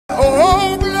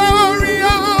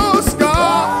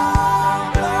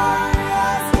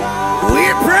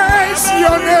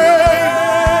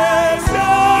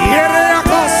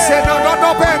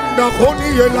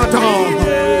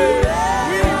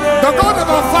The God of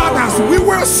our fathers, we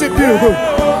worship you.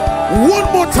 One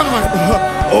more time.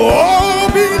 Oh,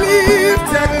 believe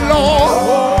that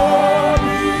Lord.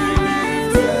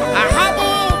 I have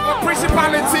all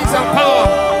principalities and power.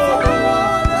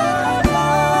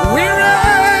 We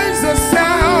raise a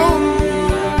sound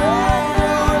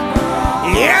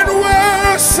and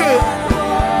worship.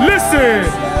 Listen,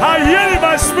 I hear in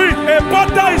my spirit, a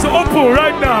portal is open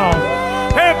right now.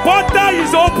 A portal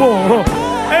is open.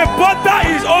 A portal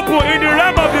is open in the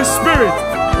realm of the spirit.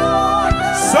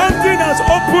 Something has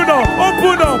opened up,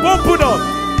 opened up, opened up.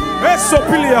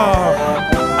 Esopilia.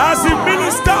 As he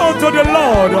minister unto the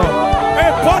Lord,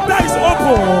 a portal is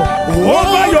open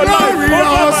over your life, over my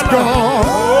life.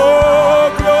 Oh,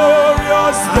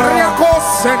 glorious God.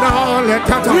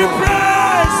 We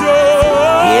praise you.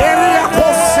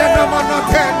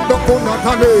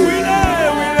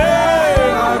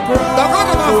 The God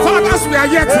of our fathers, we are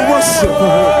here to worship.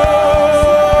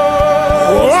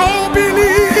 Oh,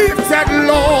 believe that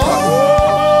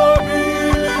Lord,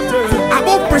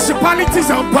 above principalities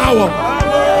and power.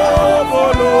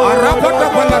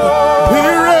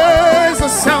 Here is a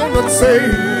sound that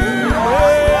says,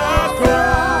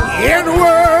 in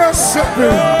worship.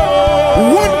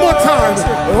 One more time.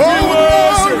 Oh,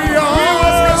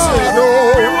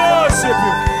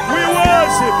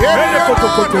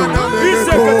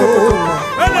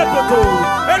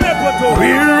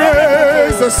 we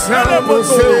raise the sound of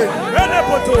sin.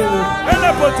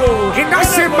 In that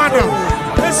same manner.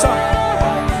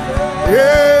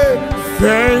 Yeah.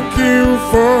 Thank you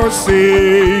for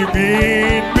saving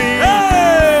me.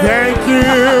 Thank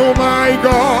you, my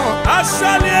God.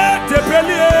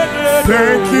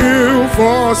 Thank you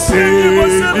for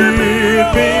saving me.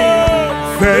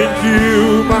 Thank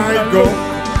you, my God.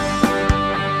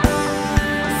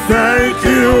 Thank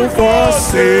you for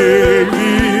saving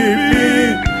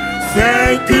me.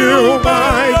 Thank you,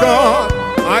 my God.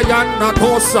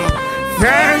 Ayanakosa.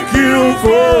 Thank you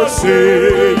for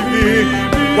saving me.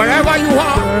 Wherever you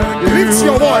are, lift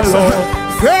your voice.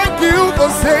 Thank you for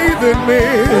saving me.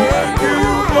 Thank you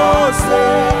for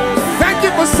saving me. Thank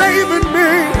you for saving me.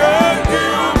 Thank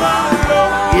you, my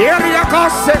Lord. Thank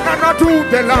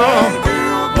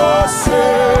you for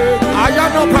saving me.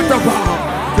 Ayano patapa.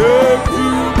 Thank you.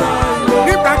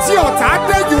 If that's your time,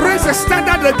 you raise a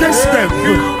standard against them. Thank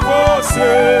you for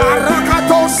saving me.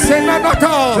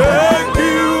 Thank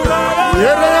you,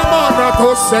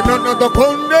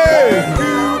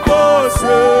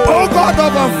 oh God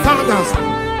of our fathers.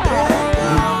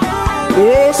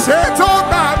 Oh, Seto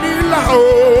Gamila. Oh,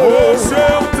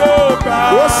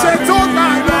 Seto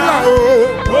Gamila. Oh,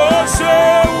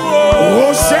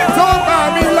 Seto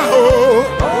Gamila.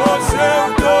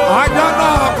 Ayana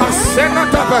Kasena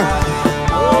Tabe.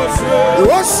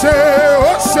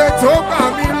 Ose toba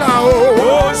mila o.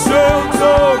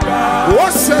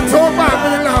 Ose toba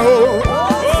mila o.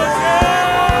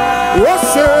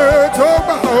 Ose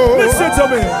toba o. Listen to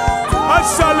me. I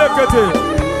shall look at it.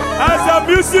 As the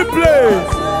music plays,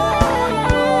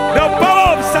 the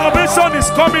power of salvation is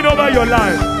coming over your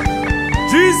life.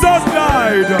 Jesus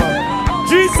died.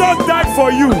 Jesus died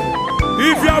for you.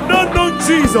 If you have not known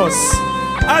Jesus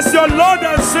as your Lord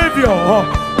and Savior,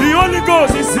 the Holy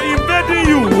Ghost is invading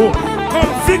you,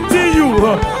 convicting you,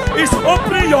 is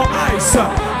opening your eyes.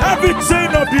 Every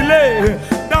chain of delay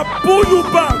that pull you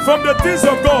back from the things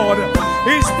of God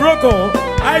is broken.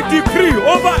 I decree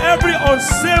over every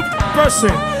unsaved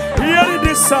person hearing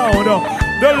this sound,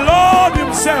 the Lord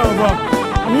himself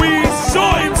will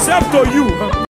show himself to you.